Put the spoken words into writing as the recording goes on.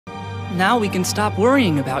Now we can stop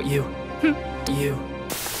worrying about you. You.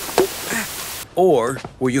 Or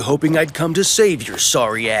were you hoping I'd come to save your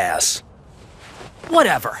sorry ass?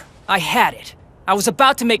 Whatever. I had it. I was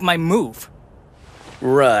about to make my move.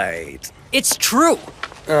 Right. It's true.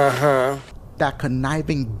 Uh-huh. That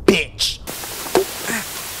conniving bitch.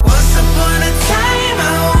 Once upon a time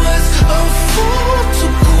I was a fool,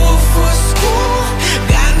 too cool for school,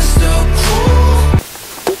 gotten so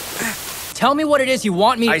cruel. Tell me what it is you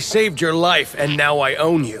want me— I saved your life, and now I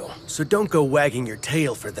own you. So don't go wagging your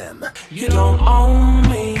tail for them. You don't own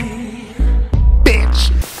me. Bitch.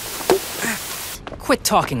 Quit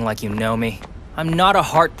talking like you know me. I'm not a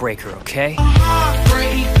heartbreaker, okay?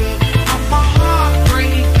 Heartbreaker, I'm a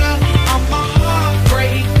heartbreaker, I'm a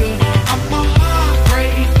heartbreaker, I'm a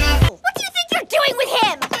heartbreaker. What do you think you're doing with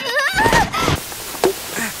him?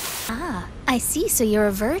 Ah, I see, so you're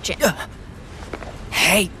a virgin.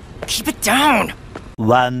 Hey, keep it down!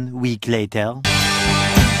 1 week later.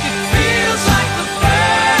 Feels like the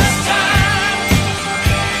first time.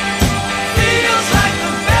 Feels like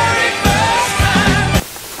the very first time.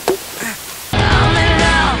 I'm in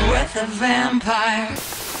love with a vampire.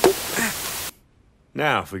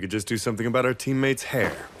 Now, if we could just do something about our teammates'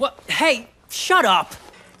 hair. What? Hey, shut up!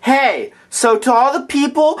 Hey, so to all the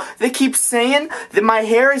people that keep saying that my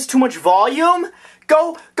hair is too much volume,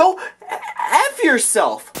 go F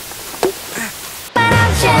yourself. But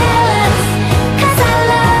I'm jealous, 'cause I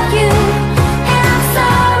love you, and I'm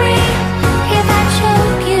sorry if I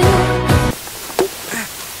choke you.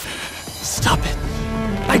 Stop it.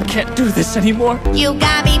 I can't do this anymore. You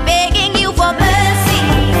got me begging you for mercy.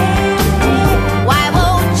 Why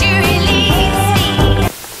won't you release me?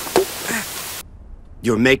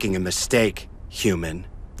 You're making a mistake, human.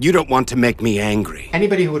 You don't want to make me angry.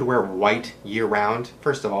 Anybody who would wear white year-round,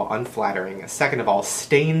 first of all, unflattering. Second of all,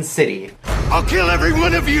 stain city. I'll kill every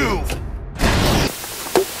one of you!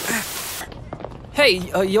 Hey,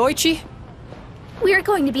 Yoichi? We're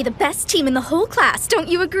going to be the best team in the whole class, don't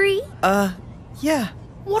you agree? Yeah.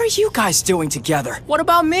 What are you guys doing together? What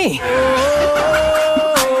about me?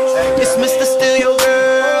 It's Mr. Steal Your Girl.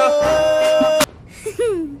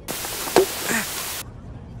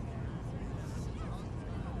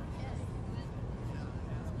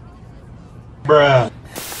 Bruh.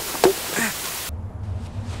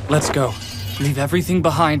 Let's go. Leave everything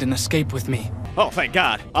behind and escape with me. Oh, thank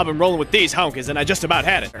God. I've been rolling with these honkers and I just about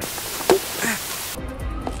had it.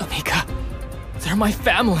 Amika, they're my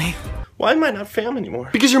family. Why am I not family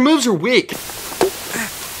anymore? Because your moves are weak.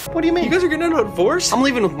 What do you mean? You guys are getting into a divorce? I'm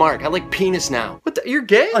leaving with Mark. I like penis now. What the, you're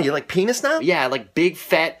gay? Oh, you like penis now? Yeah, I like big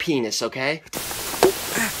fat penis, okay?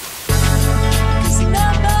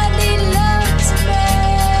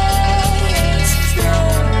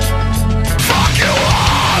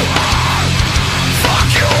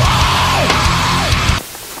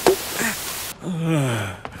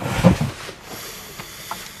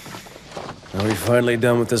 Are we finally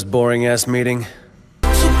done with this boring-ass meeting?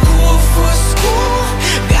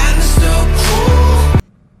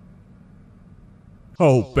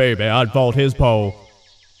 Oh, baby, I'd vault his pole.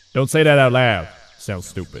 Don't say that out loud. Sounds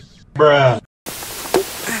stupid. Bruh.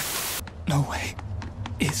 No way.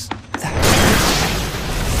 Is that...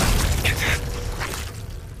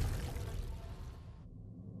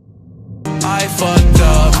 I fucked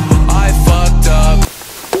up.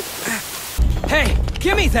 Hey,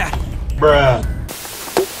 give me that! Bruh.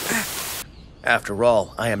 After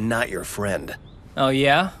all, I am not your friend. Oh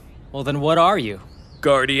yeah? Well then what are you?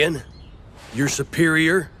 Guardian? Your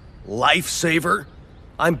superior? Lifesaver?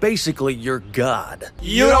 I'm basically your god.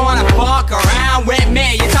 You don't wanna fuck around with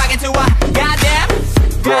me. You're talking to a goddamn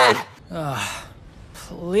god.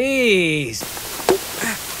 Please.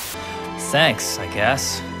 Thanks, I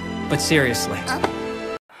guess. But seriously.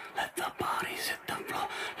 Let the bodies hit the floor.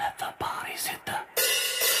 Let the bodies hit the...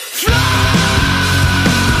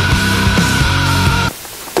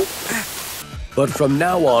 But from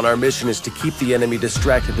now on, our mission is to keep the enemy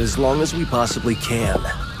distracted as long as we possibly can.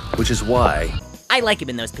 Which is why... I like him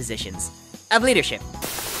in those positions of leadership.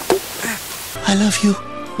 I love you.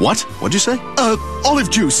 What? What'd you say? Olive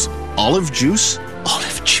juice. Olive juice?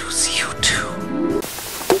 Olive juice,